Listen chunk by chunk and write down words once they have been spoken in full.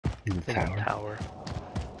In the tower.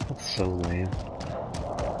 That's so lame.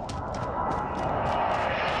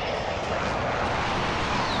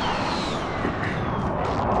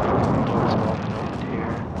 Doors all opened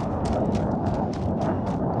here.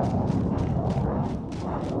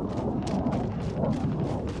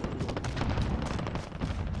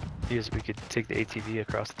 Because we could take the ATV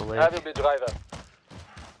across the lake. I will be driver.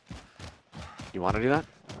 You want to do that?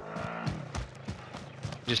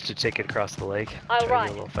 Just to take it across the lake. I'll Try to ride.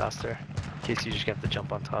 get a little faster. In case you just have to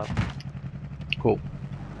jump on top. Cool.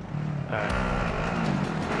 Alright.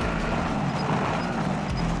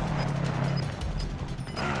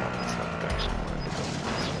 That's not the direction I wanted to go.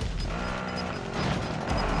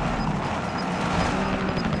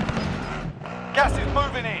 Gas is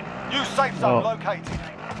moving in. New safe zone located.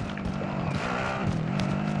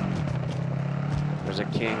 There's a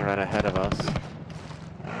king right ahead of us.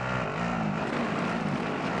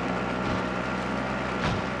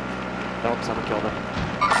 Nope, someone killed him.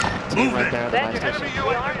 Team right there, the buy station. Enemy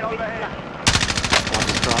UAV overhead. One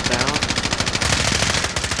just dropped down.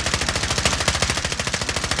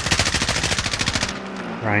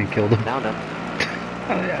 Ryan killed him. Downed him.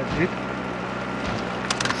 Oh yeah, dude.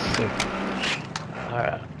 Sick.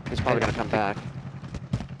 Alright. He's probably gonna come back.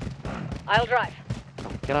 I'll drive.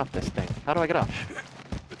 Oh, get off this thing. How do I get off?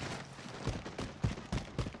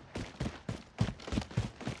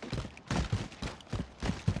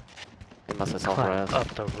 He must have Climb self-res. up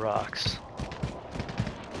the rocks.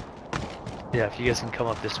 Yeah, if you guys can come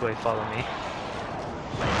up this way, follow me.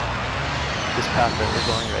 This path that we're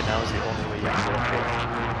going right now is the only way you can get up here.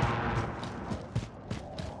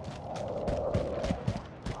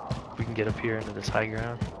 We can get up here into this high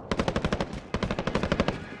ground.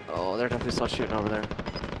 Oh, they're definitely still shooting over there.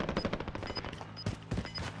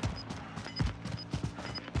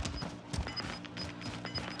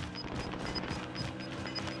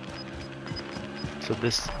 So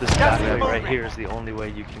this pathway right here is the only way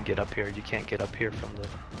you can get up here. You can't get up here from the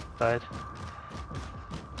side.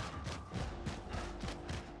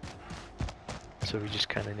 So we just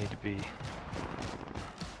kind of need to be.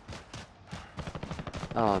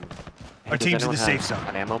 Our team's in the safe zone.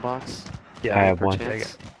 An ammo box? Yeah, I have one.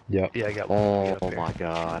 Chance? Yep. Yeah, I got one. Oh my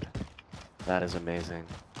god. That is amazing.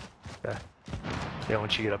 Yeah,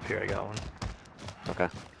 once you get up here, I got one. Okay.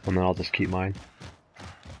 And then I'll just keep mine.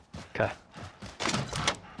 Okay.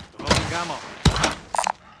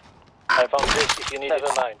 I found this. If you need, never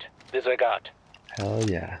mind. Disregard. Hell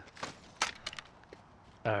yeah.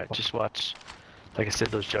 Alright, just watch. Like I said,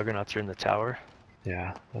 those juggernauts are in the tower.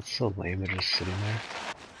 Yeah, that's so lame. They're just sitting there.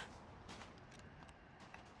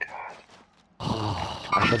 God. Oh,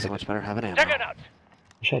 I should so much better have an ammo. Juggernaut.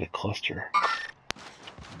 Wish I had a cluster.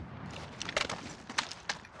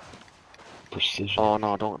 Precision. Oh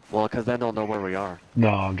no, don't. Well, because then they'll know where we are. No,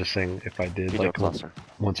 I'm just saying if I did, You do a like, cluster.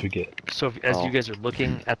 once we get. So if, as Oh. you guys are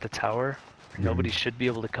looking at the tower, nobody should be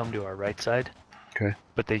able to come to our right side. Okay.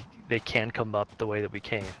 But they can come up the way that we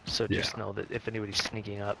came. So just Yeah. know that if anybody's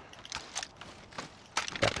sneaking up,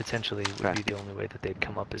 that potentially would Okay. be the only way that they'd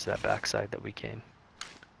come up is that backside that we came.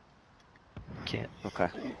 Can't. Okay.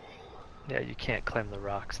 Yeah, you can't climb the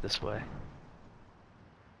rocks this way.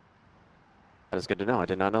 That is good to know. I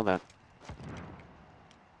did not know that.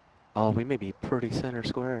 Oh, we may be pretty center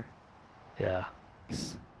square. Yeah.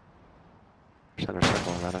 Center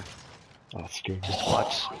circle, rather. Oh, scared me. Just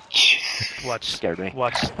watch. Jesus. Watch. Scared me.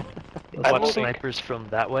 Watch. That's Watch moving. snipers from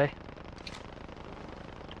that way.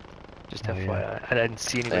 Just Oh, yeah. FYI. I didn't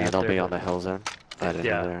see anybody Yeah, up they'll there, be on but- the hill zone. I didn't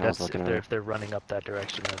Yeah, know there. I was that's looking if they're running up that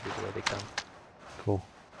direction, that'd be the way they come. Cool.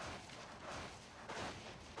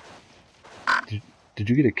 Did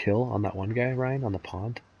you get a kill on that one guy, Ryan, on the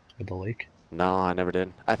pond or the lake? No, I never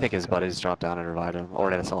did. I think his buddies dropped down and revived him, or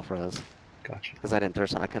did a self-res. Gotcha. Because I didn't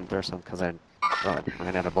thirst him. I couldn't thirst him because I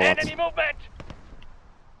ran out of bullets. Enemy movement.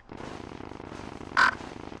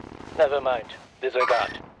 Never mind.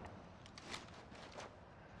 Disregard.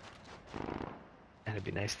 And it'd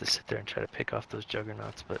be nice to sit there and try to pick off those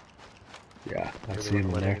juggernauts, but Yeah, I really see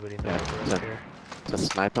him wouldn't in let there. anybody know Yeah, that we're up here. To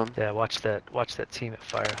snipe him? Yeah, watch that team at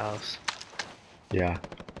Firehouse. Yeah,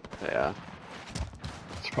 Yeah.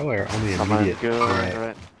 it's probably our only Someone immediate good, threat.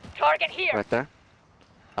 right, Target here. right there.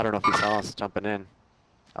 I don't know if he saw us jumping in.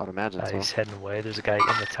 I would imagine so. He's heading away. There's a guy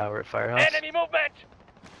in the tower at Firehouse, Enemy movement.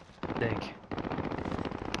 I think.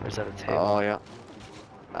 Or is that a table? Oh yeah.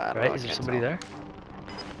 I don't know, right? I Is there can't somebody tell. there?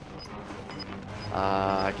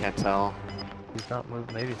 I can't tell. He's not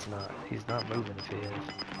moving. Maybe it's not. He's not moving if he is.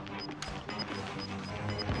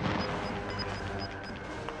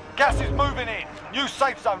 Gas is moving in. New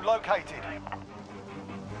safe zone located.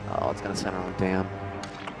 Oh, it's gonna center on dam.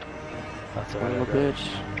 That's Son of a alright.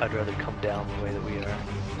 bitch. I'd rather come down the way that we are.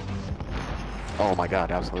 Oh my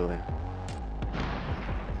god, absolutely.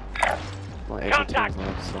 Well, Asian Contact! teams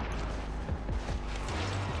left, so.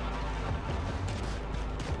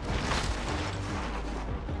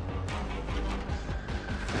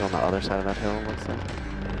 He's on the other side of that hill, looks like.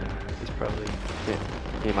 He's probably.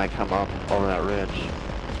 He might come up over that ridge.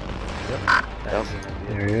 Yep.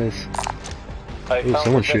 There he is. I Ooh, found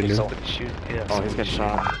someone's the shooting him. Somebody shoot. Yeah. Oh, he's somebody getting shooting.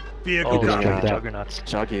 shot. Vehicle Oh, just down. jumped the out. juggernauts.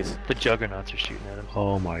 Juggies. The juggernauts are shooting at him.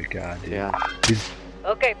 Oh my god, dude. Yeah. He's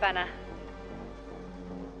Okay, Panna.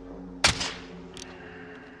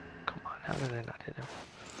 Come on, how did I not hit him?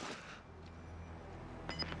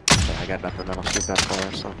 I got nothing that'll shoot that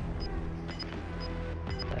far, so.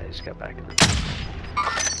 I just got back in the.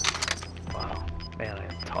 Wow. Man, I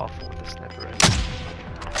am awful with this sniper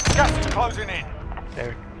rifle. Gas is closing in.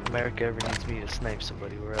 America ever needs me to snipe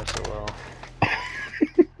somebody, we're SOL.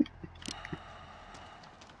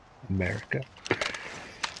 America.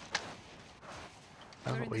 I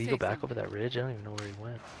don't know, will you go back over that ridge? I don't even know where he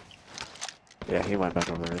went. Yeah, he went back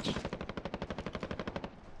over the ridge.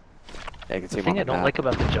 Yeah, you can see The him on thing I the don't map. like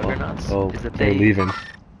about the juggernauts Oh, is that they're they leaving.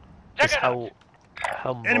 is how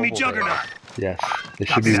Enemy mobile juggernaut. Yes. They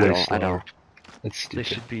should be Still, way I know. slower. That's They stupid.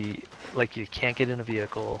 should be like you can't get in a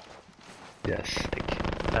vehicle. Yes. Like,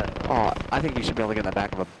 Oh, I think you should be able to get in the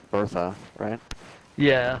back of a Bertha, right?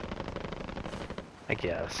 yeah, I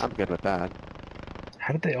guess. I'm good with that.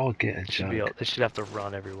 How did they all get in Should be junk? able, they should have to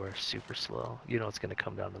run everywhere super slow. You know it's gonna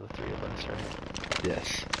come down to the three of us, right?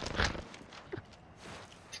 Yes.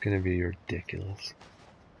 It's gonna be ridiculous.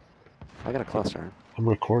 I got a cluster. I'm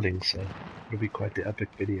recording, so it'll be quite the epic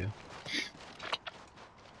video.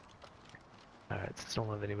 Alright, so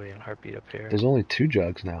don't have anybody on heartbeat up here. There's only 2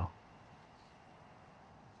 jugs now.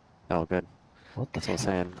 Oh, good. What the That's what I'm fuck?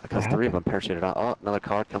 saying. Because 3 of them parachuted out. Oh, another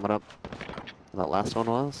car coming up. And that last one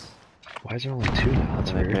was? Why is there only 2 now?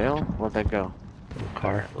 That's Did they weird. bail? Where'd they go? Little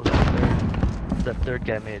car. Well, that third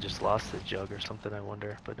guy may have just lost his jug or something, I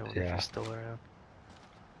wonder. But no, if Yeah. he's still around.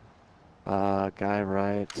 Guy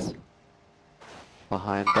right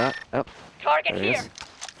behind that. Oh, Target there he here. is.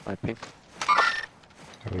 My pink.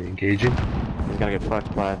 Are we engaging? He's gonna get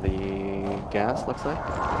fucked by the gas, looks like.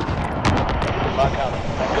 Mark out.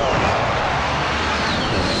 And go.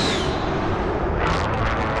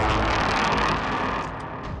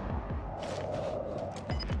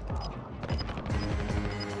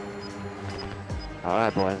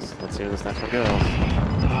 Alright, boys. Let's see where this next one goes.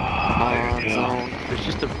 Come on, zone.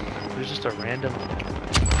 There's just a random.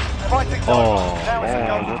 Fighting Oh, over. Now it's a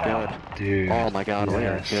Oh, go we're down. good. Dude. Oh my god, we are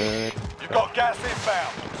yes. good. You've got gas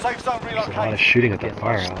inbound. Safe zone There's a lot of relocated. shooting at the Again,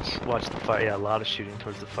 firehouse. Watch the fire. Yeah, a lot of shooting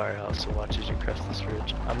towards the firehouse. So watch as you crest this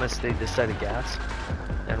ridge. I'm gonna stay this side of gas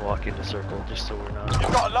and walk into circle just so we're not.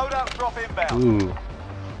 You've got a loadout drop inbound. Ooh.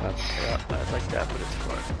 That's Yeah, I'd like that, but it's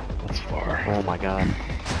far. that's far. Oh my god.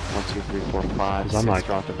 1, 2, 3, 4, 5, 'Cause I'm 6 like-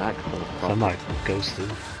 dropped in that clip. I'm like ghosted.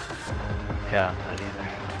 Yeah, not either.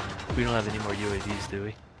 We don't have any more UAVs, do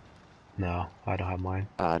we? No, I don't have mine.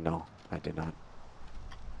 No, I did not.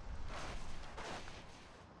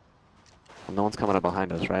 Well, no one's coming up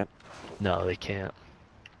behind us, right? No, they can't.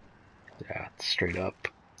 Yeah, it's straight up.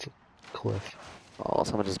 It's a cliff. Oh,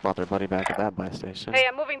 someone just brought their buddy back at that buy station. Hey,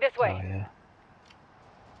 I'm moving this Oh way. yeah.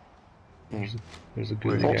 Yeah. There's a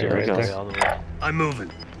Where's good guy Jerry right goes? there. All the way. I'm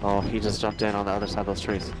moving. Oh, he just jumped in on the other side of those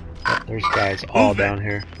trees. There's guys all Move it. down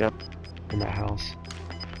here Yep. in that house.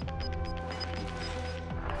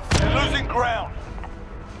 You're losing ground.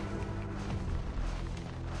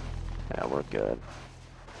 Yeah, we're good.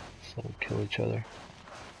 So we'll kill each other.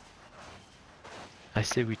 I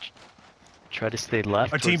say we try to stay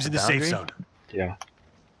left. Our towards team's in the safe boundary, zone. Yeah.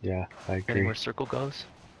 Yeah, I agree. Anywhere circle goes.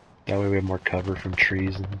 That way we have more cover from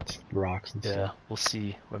trees and rocks and Yeah, stuff. we'll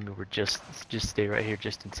see. I mean, we're just stay right here,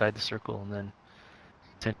 just inside the circle, and then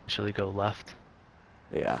potentially go left.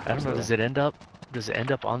 Yeah. I don't know. Does it end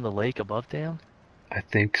up on the lake above dam? I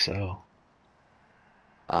think so.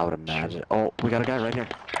 I would imagine. Oh, we got a guy right here.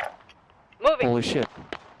 Moving. Holy shit.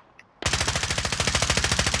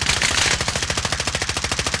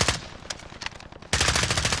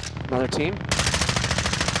 Another team?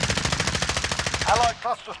 Allied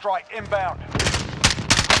cluster strike inbound.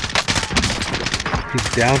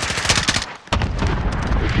 He's down.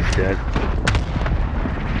 I think he's dead.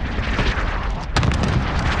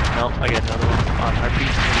 No, I got another one on heartbeat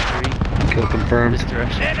 23. Kill confirmed. This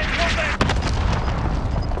direction.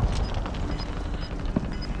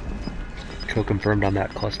 Kill confirmed on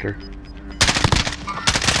that cluster.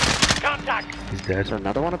 Contact. He's dead. Is there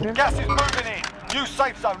another one up here? Gas is moving in. New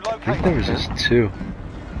safe zone I think there located. was just 2.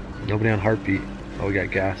 Nobody on heartbeat. Oh, we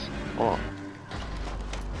got gas. Oh,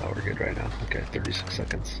 Oh, we're good right now. Okay, 36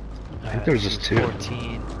 seconds. I think Alright, there was so just it's 2.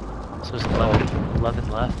 14. So there's 11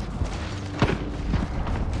 left.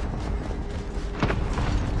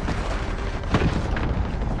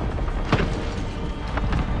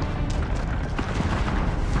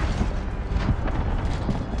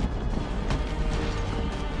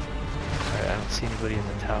 Alright, I don't see anybody in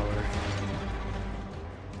the tower.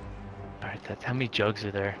 Alright, how many jugs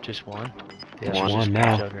are there? Just one? Yeah, Just there's one just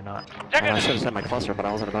now. Jug or not. I should have set my cluster, but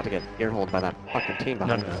I wasn't about to get earholed by that fucking team No,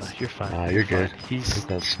 behind no, no, us. you're fine. You're good. fine. I think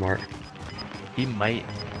that's smart. He might.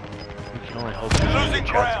 We can only hope he's Losing trapped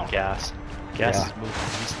in ground. gas. Gas Yeah. is moving.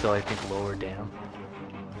 He's still, I think, lower down.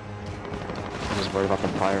 I'm just worried about the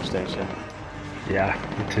fire station. Yeah,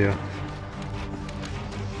 me too.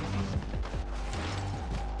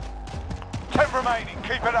 10 remaining.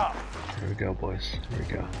 Keep it up. Here we go, boys. Here we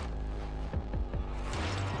go.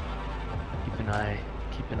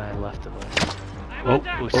 Keep an eye left of us. Oh,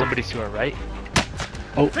 Oh, somebody's to our right.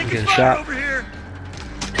 oh, I'm getting shot. Over here.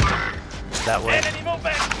 That way. I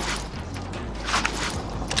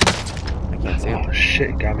can't see him. Oh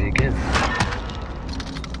shit, got me again.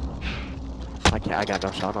 I got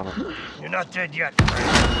no shot on him. You're not dead yet.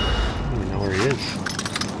 I don't even know where he is.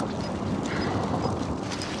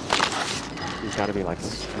 He's gotta be like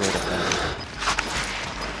straight up there.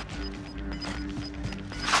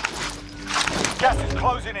 Gas is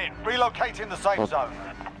closing in. Relocating the safe zone.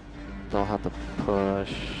 They'll have to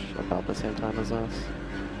push about the same time as us.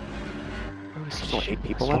 Where was he? Still 8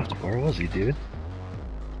 people Fuck, left? where was he, dude?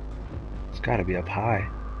 It's gotta be up high.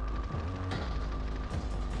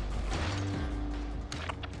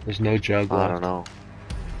 There's no jug I left. don't know.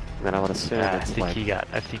 I mean, I would assume I it's think like he got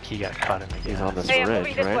caught in the he's gas. on this Hey, I'm moving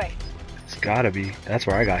ridge, this right? way. It's gotta be. That's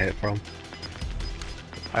where I got hit from.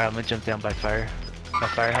 Alright, I'm gonna jump down by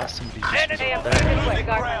firehouse. Somebody just was Hey, I'm over moving there. this way. Losing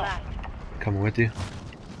Guard my ground. left. Coming with you.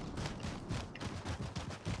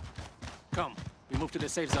 Come, we move to the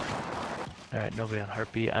safe zone. Alright, nobody on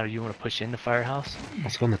heartbeat. You wanna push in the firehouse?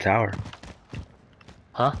 Let's go in the tower.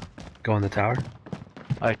 Huh? Go in the tower.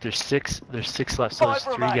 Alright, there's six left, so there's 5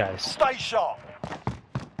 three remaining. guys. Stay sharp.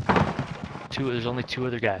 There's only 2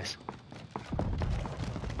 other guys.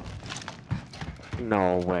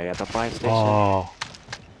 No way, at the fire station? Oh,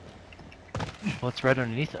 Well, it's right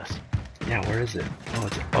underneath us. yeah. Where is it?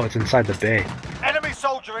 Oh, it's inside the bay. Enemy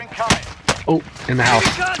soldier incoming. Oh, in the house.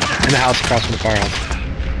 In the house across from the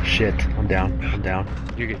firehouse. Shit, I'm down. I'm down.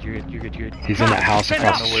 You're good. He's in that house I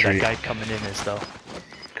across don't the know where that street. guy coming in is, though.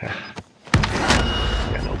 Okay.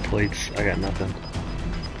 I got no plates. I got nothing.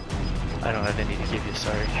 I don't have any to give you,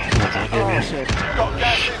 sorry. Nothing to give Oh you. shit. Got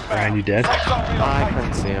gas inbound. Ryan, you dead? Safe zone I relocated.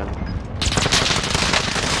 couldn't see him.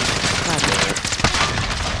 God damn it.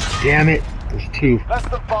 Damn it! There's 2. That's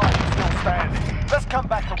the fight still standing. Let's come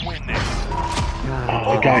back and win this.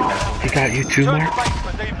 Oh, he got you too, Turn to Mark? base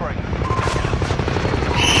for debrief.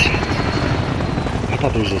 I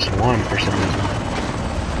thought there was just 1 for some reason.